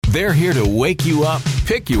They're here to wake you up,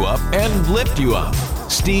 pick you up, and lift you up.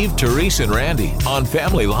 Steve, Therese, and Randy on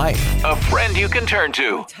Family Life. A friend you can turn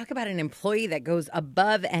to. Talk about an employee that goes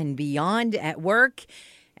above and beyond at work.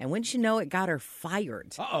 And wouldn't you know it, got her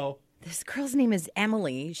fired. Uh-oh. This girl's name is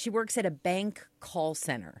Emily. She works at a bank call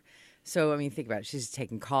center. So, I mean, think about it. She's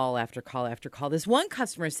taking call after call after call. This one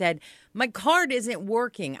customer said, my card isn't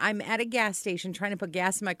working. I'm at a gas station trying to put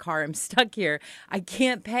gas in my car. I'm stuck here. I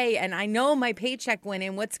can't pay. And I know my paycheck went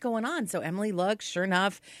in. What's going on? So Emily looks. Sure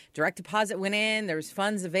enough, direct deposit went in. There's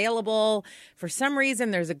funds available. For some reason,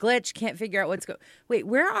 there's a glitch. Can't figure out what's going on. Wait,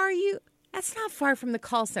 where are you? That's not far from the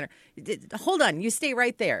call center. Hold on. You stay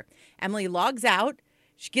right there. Emily logs out.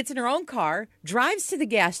 She gets in her own car, drives to the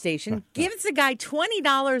gas station, gives the guy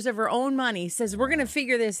 $20 of her own money, says, we're going to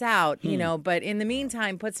figure this out, but in the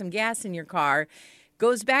meantime, put some gas in your car,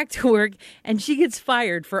 goes back to work, and she gets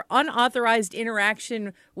fired for unauthorized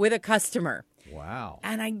interaction with a customer. Wow.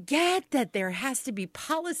 And I get that there has to be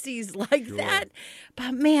policies like that,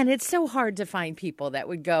 but man, it's so hard to find people that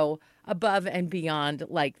would go above and beyond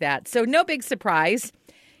like that. So no big surprise.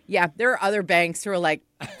 Yeah, there are other banks who are like,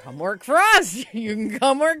 come work for us. You can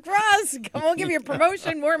come work for us. Come on, give you a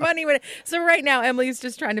promotion, more money. So right now, Emily's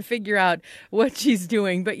just trying to figure out what she's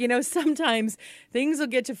doing. But, sometimes things will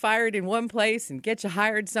get you fired in one place and get you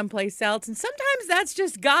hired someplace else. And sometimes that's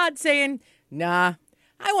just God saying, nah,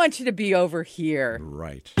 I want you to be over here.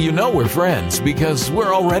 Right. You know we're friends because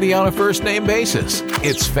we're already on a first-name basis.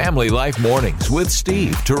 It's Family Life Mornings with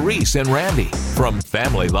Steve, Therese, and Randy from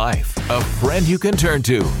Family Life, a friend you can turn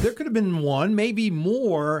to. There could have been one, maybe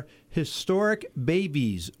more, historic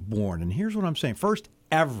babies born. And here's what I'm saying. First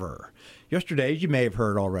ever. Yesterday, as you may have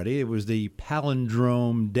heard already, it was the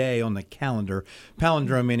palindrome day on the calendar.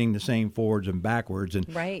 Palindrome meaning the same forwards and backwards. And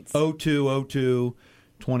right. 0202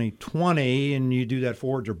 2020, and you do that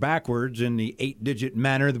forwards or backwards in the 8-digit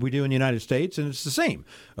manner that we do in the United States, and it's the same,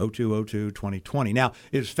 0202 2020. Now,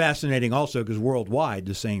 it's fascinating also because worldwide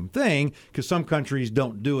the same thing, because some countries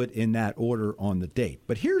don't do it in that order on the date.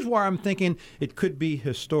 But here's where I'm thinking it could be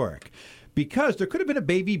historic. Because there could have been a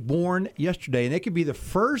baby born yesterday, and it could be the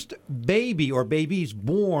first baby or babies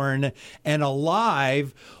born and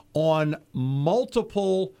alive on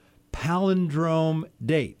multiple palindrome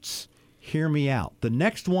dates. Hear me out. The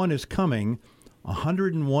next one is coming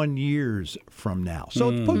 101 years from now.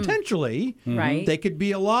 So potentially, they could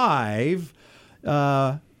be alive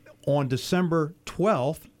on December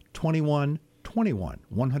 12th, 2121,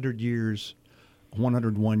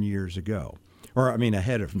 101 years ago. Or,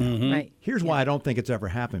 ahead of now. Right. Here's why I don't think it's ever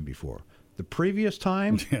happened before. The previous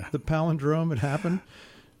time the palindrome had happened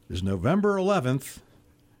is November 11th,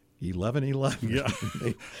 1111. Yeah,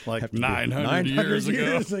 like 900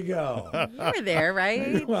 years ago. You were there,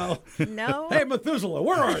 right? Well, no. Hey, Methuselah,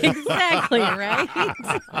 where are you? Exactly, right?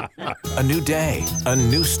 A new day, a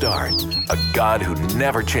new start, a God who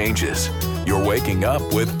never changes. You're waking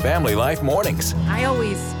up with Family Life Mornings. I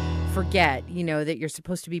always forget, that you're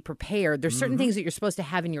supposed to be prepared. There's certain things that you're supposed to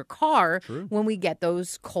have in your car when we get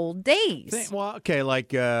those cold days. Well, okay,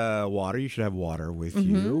 like water. You should have water with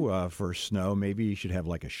you for snow. Maybe you should have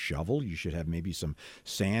like a shovel. You should have maybe some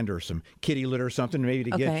sand or some kitty litter or something maybe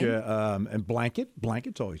to get you a blanket.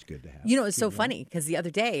 Blanket's always good to have. It's so funny because the other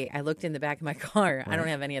day I looked in the back of my car. Right. I don't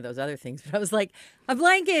have any of those other things, but I was like, a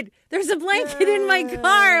blanket. There's a blanket in my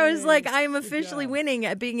car. I was like, I am officially winning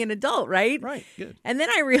at being an adult, right? Right, good. And then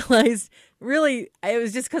I realized, really, it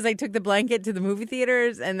was just because I took the blanket to the movie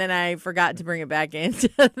theaters and then I forgot to bring it back into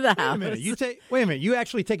the house. Wait a minute. You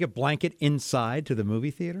actually take a blanket inside to the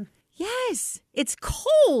movie theater? Yes. It's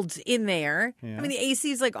cold in there. Yeah. The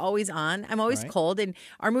AC is like always on. I'm always cold. And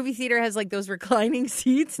our movie theater has like those reclining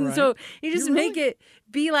seats. And so you just make it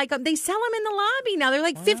be like, they sell them in the lobby now. They're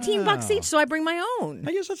like $15 each. So I bring my own.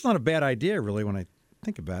 I guess that's not a bad idea, really, when I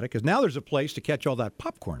think about it, because now there's a place to catch all that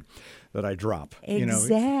popcorn that I drop.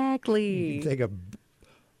 Exactly. You take a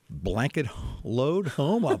blanket load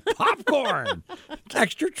home of popcorn. It's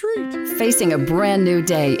extra treat. Facing a brand new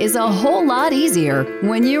day is a whole lot easier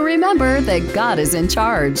when you remember that God is in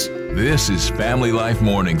charge. This is Family Life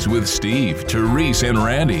Mornings with Steve, Therese, and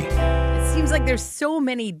Randy. It seems like there's so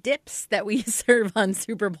many dips that we serve on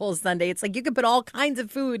Super Bowl Sunday. It's like you could put all kinds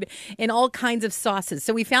of food in all kinds of sauces.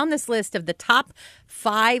 So we found this list of the top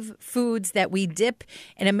 5 foods that we dip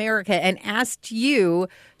in America and asked you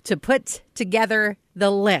to put together the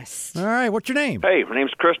list. All right, what's your name? Hey, my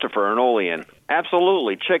name's Christopher in Olean.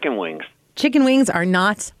 Absolutely, chicken wings. Chicken wings are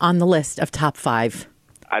not on the list of top 5.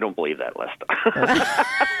 I don't believe that list.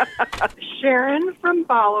 Sharon from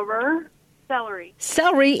Bolivar. Celery.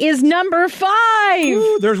 Celery is number 5.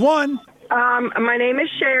 Ooh, there's one. My name is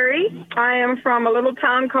Sherry. I am from a little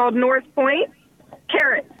town called North Point.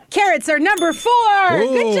 Carrots. Carrots are number 4. Ooh,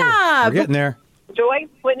 Good job. We're getting there. Joy,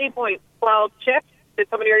 Whitney Point. Well, chips. Did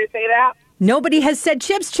somebody already say that? Nobody has said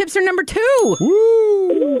chips. Chips are number 2.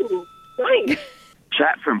 Woo! Ooh, nice.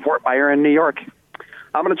 Chat from Fort Byron, New York.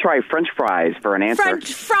 I'm going to try French fries for an answer.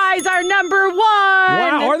 French fries are number 1.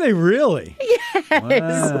 Wow, are they really?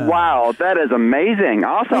 Yes. Wow, that is amazing.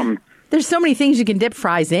 Awesome. There's so many things you can dip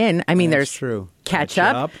fries in. I mean, That's there's true.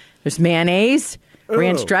 ketchup, there's mayonnaise,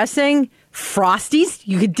 ranch dressing, Frosties.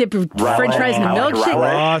 You could dip French fries in a milkshake.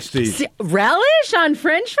 Frosties. Relish on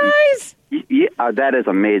French fries? Yeah, that is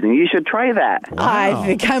amazing. You should try that. Wow. I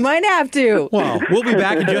think I might have to. Well, we'll be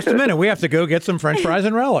back in just a minute. We have to go get some French fries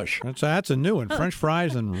and relish. That's a new one. French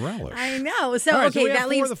fries and relish. I know. So, All right, okay, so we have that 4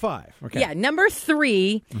 leaves of the 5. Okay. Yeah, number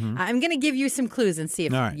 3. I'm going to give you some clues and see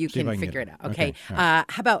if All right, you see if can I can figure get it it. out. Okay. Okay, all right.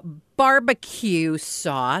 How about barbecue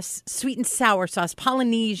sauce, sweet and sour sauce,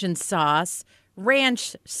 Polynesian sauce,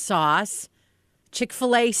 ranch sauce,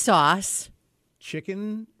 Chick-fil-A sauce,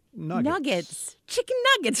 Chicken nuggets. Chicken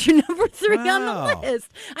nuggets are number 3 on Wow. the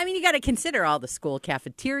list. I mean, you got to consider all the school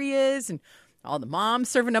cafeterias and all the moms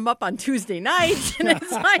serving them up on Tuesday nights. And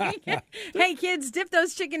it's like, hey, kids, dip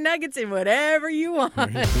those chicken nuggets in whatever you want.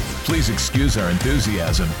 Please excuse our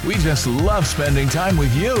enthusiasm. We just love spending time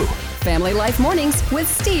with you. Family Life Mornings with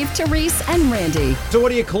Steve, Therese, and Randy. So what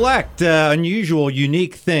do you collect? Unusual,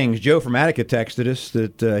 unique things. Joe from Attica texted us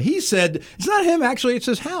that he said it's not him, actually, it's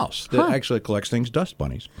his house that actually collects things, dust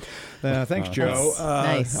bunnies. Thanks, Joe.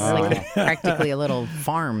 Nice. Like practically a little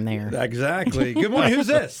farm there. Exactly. Good morning. Who's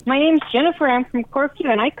this? My name's Jennifer. I'm from Corfu,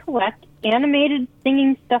 and I collect animated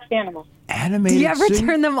singing stuffed animals. Animated. Do you ever sing-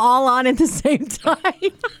 turn them all on at the same time?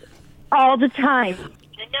 All the time.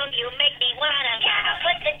 Don't you make me wanna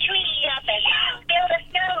put the tree up and build a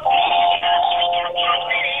snow.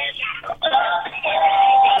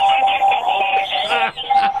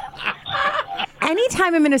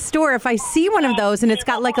 Anytime I'm in a store, if I see one of those and it's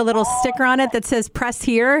got like a little sticker on it that says press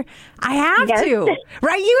here, I have to.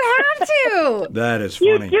 Right? You have to. That is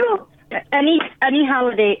You funny. do. Any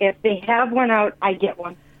holiday, if they have one out, I get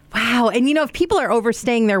one. Wow. And you know, if people are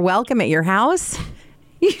overstaying their welcome at your house,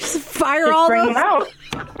 you just fire Just all bring those them out.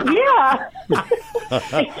 Yeah.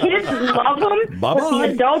 The kids love them, but the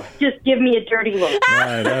adults just give me a dirty look.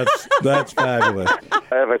 Right, that's fabulous. I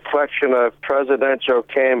have a collection of presidential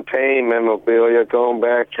campaign memorabilia going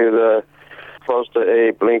back to the close to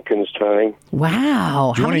Abe Lincoln's time.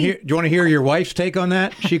 Wow. Do you want to hear your wife's take on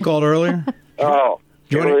that? She called earlier. Oh,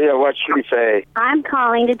 Julia, what'd she say? I'm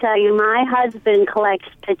calling to tell you my husband collects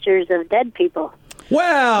pictures of dead people.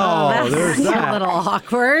 Well, there's that. A little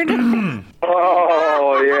awkward.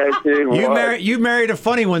 Oh, yes, it was. You married a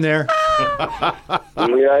funny one there. Yeah,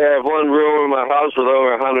 I have one room in my house with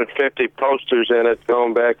over 150 posters in it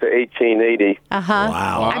going back to 1880. Uh-huh.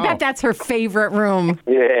 Wow. I bet that's her favorite room.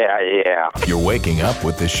 Yeah. You're waking up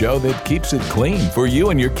with the show that keeps it clean for you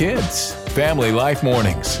and your kids. Family Life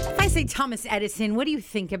Mornings. If I say Thomas Edison, what do you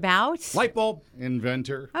think about? Light bulb.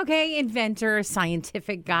 Inventor. Okay, inventor,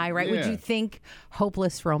 scientific guy, right? Would Yeah. you think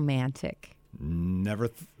hopeless romantic? Never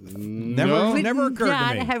Would occurred to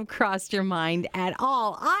not me. have crossed your mind at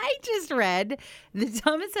all. I just read that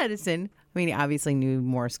Thomas Edison, I mean, he obviously knew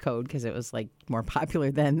Morse code because it was like more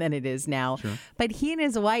popular then than it is now. Sure. But he and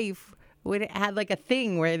his wife had like a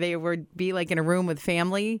thing where they would be like in a room with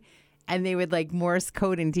family and they would like Morse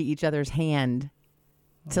code into each other's hand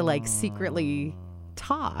to like secretly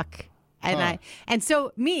talk. And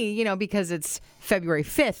so me, you know, because it's February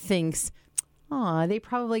 5th, thinks, oh, they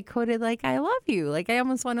probably coded like I love you. Like I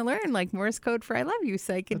almost want to learn like Morse code for I love you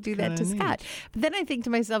so I could do that to Scott. But then I think to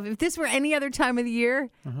myself, if this were any other time of the year,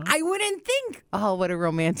 I wouldn't think, oh, what a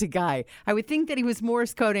romantic guy. I would think that he was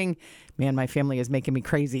Morse coding, man, my family is making me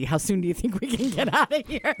crazy. How soon do you think we can get out of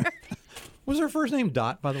here? Was her first name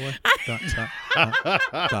Dot, by the way?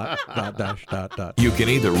 Dot. You can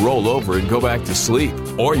either roll over and go back to sleep,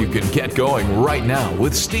 or you can get going right now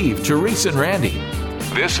with Steve, Therese, and Randy.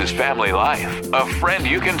 This is Family Life, a friend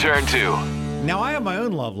you can turn to. Now, I have my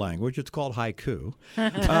own love language. It's called haiku.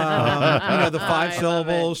 The 5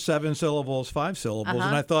 syllables, 7 syllables, 5 syllables.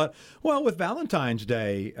 And I thought, well, with Valentine's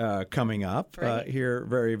Day coming up here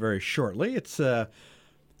very, very shortly, it's, I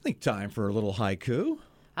think, time for a little haiku.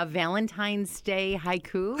 A Valentine's Day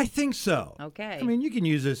haiku? I think so. Okay. I mean, you can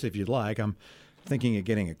use this if you'd like. I'm thinking of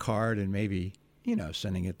getting a card and maybe,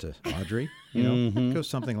 sending it to Audrey. It goes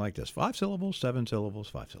something like this. 5 syllables, 7 syllables,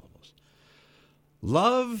 5 syllables.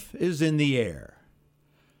 Love is in the air,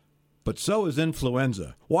 but so is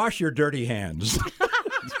influenza. Wash your dirty hands.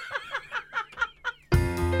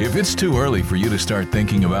 If it's too early for you to start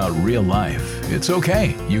thinking about real life, it's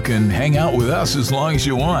okay. You can hang out with us as long as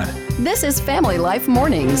you want. This is Family Life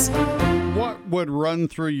Mornings. What would run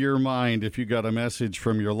through your mind if you got a message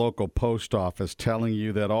from your local post office telling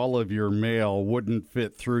you that all of your mail wouldn't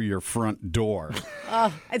fit through your front door?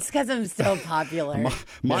 Oh, it's because I'm so popular.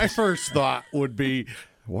 My first thought would be,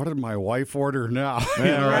 what did my wife order now? Right.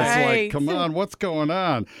 It's like, come on, what's going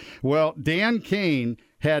on? Well, Dan Kane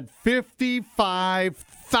had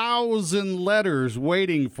 55,000 letters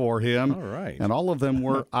waiting for him. All right. And all of them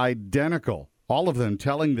were identical. All of them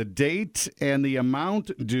telling the date and the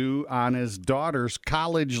amount due on his daughter's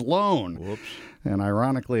college loan. Whoops. And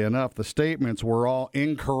ironically enough, the statements were all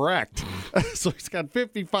incorrect. So he's got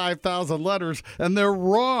 55,000 letters, and they're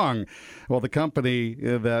wrong. Well, the company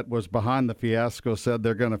that was behind the fiasco said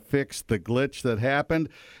they're going to fix the glitch that happened,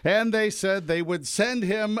 and they said they would send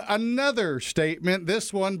him another statement,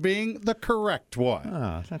 this one being the correct one.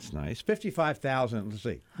 Ah, that's nice. 55,000, let's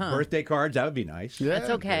see. Birthday cards, that would be nice. Yeah. That's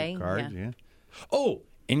okay. Cards, yeah. Oh,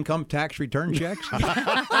 income tax return checks?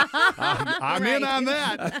 I'm in on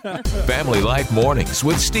that. Family Life Mornings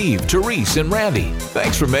with Steve, Therese, and Randy.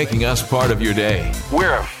 Thanks for making us part of your day.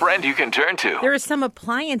 We're a friend you can turn to. There are some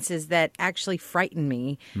appliances that actually frighten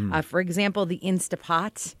me. For example, the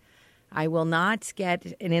Instapot. I will not get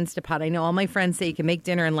an Instapot. I know all my friends say you can make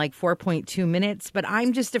dinner in like 4.2 minutes, but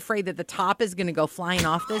I'm just afraid that the top is going to go flying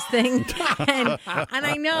off this thing. and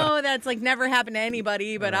I know that's like never happened to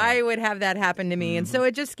anybody, but I would have that happen to me. And so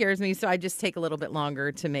it just scares me. So I just take a little bit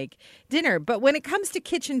longer to make dinner. But when it comes to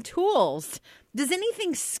kitchen tools, does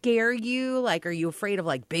anything scare you? Like, are you afraid of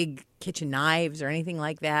like big kitchen knives or anything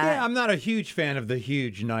like that? Yeah, I'm not a huge fan of the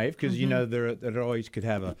huge knife because, you know, there always could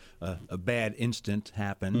have a bad instant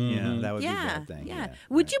happen. Yeah, that would be a bad thing. Yeah.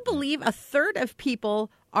 Would you believe a third of people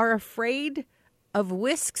are afraid of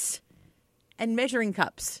whisks and measuring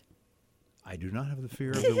cups? I do not have the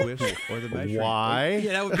fear of the whisk or the measuring. Why?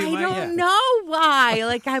 Yeah, that would be I don't know why.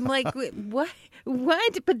 Like, I'm like, what?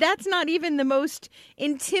 But that's not even the most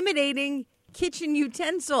intimidating kitchen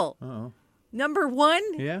utensil. Uh-oh. Number one,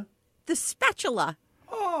 Yeah? the spatula.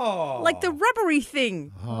 Oh. Like the rubbery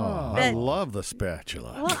thing. Oh, I love the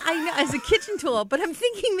spatula. Well, I know, as a kitchen tool, but I'm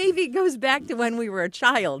thinking maybe it goes back to when we were a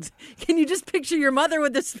child. Can you just picture your mother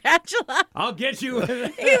with the spatula? I'll get you. You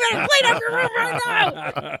better clean up your room right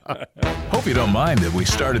now. Hope you don't mind that we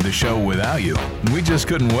started the show without you. We just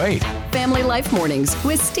couldn't wait. Family Life Mornings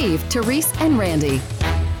with Steve, Therese, and Randy.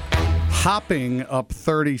 Hopping up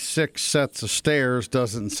 36 sets of stairs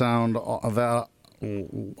doesn't sound all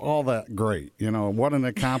that great. You know, what an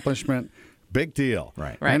accomplishment. Big deal.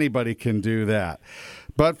 Right. Anybody can do that.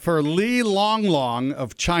 But for Li Longlong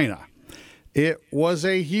of China, it was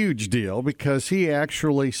a huge deal because he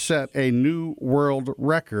actually set a new world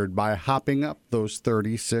record by hopping up those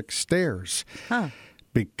 36 stairs.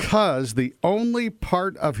 Because the only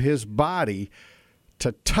part of his body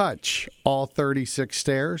to touch all 36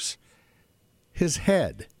 stairs, his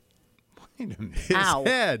head. Wait a minute. His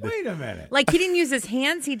head. Wait a minute. Like he didn't use his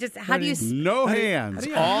hands. He just, how do you? No hands.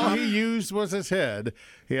 All he used was his head.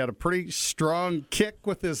 He had a pretty strong kick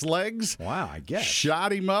with his legs. Wow, I guess.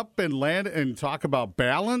 Shot him up and landed, and talk about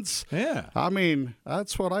balance. Yeah. I mean,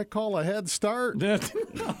 that's what I call a head start. This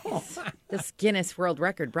Guinness World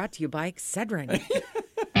Record brought to you by Excedrin.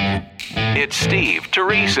 It's Steve,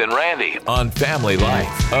 Therese, and Randy on Family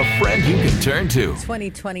Life, a friend you can turn to.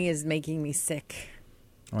 2020 is making me sick.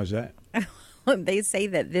 Why's that? They say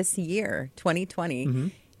that this year,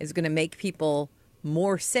 2020, is going to make people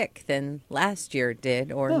more sick than last year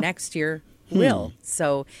did or next year will.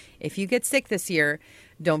 So if you get sick this year,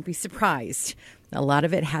 don't be surprised. A lot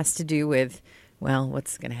of it has to do with, well,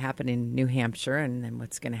 what's going to happen in New Hampshire and then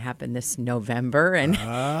what's going to happen this November. And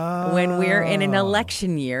when we're in an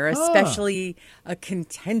election year, especially a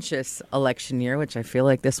contentious election year, which I feel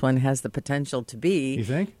like this one has the potential to be. You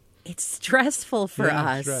think? It's stressful for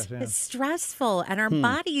us. Stress, yeah. It's stressful. And our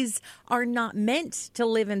bodies are not meant to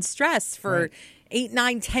live in stress for 8,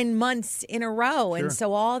 9, 10 months in a row. And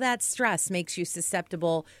so all that stress makes you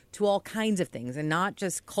susceptible to all kinds of things, and not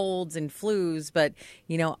just colds and flus, but,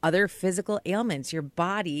 you know, other physical ailments. Your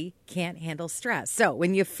body can't handle stress. So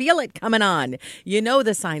when you feel it coming on, you know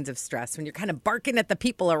the signs of stress. When you're kind of barking at the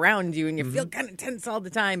people around you and you feel kind of tense all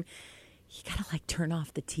the time, you gotta like turn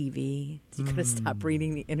off the TV. You gotta stop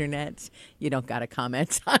reading the internet. You don't gotta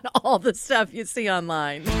comment on all the stuff you see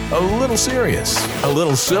online. A little serious, a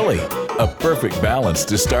little silly, a perfect balance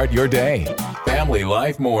to start your day. Family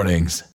Life Mornings.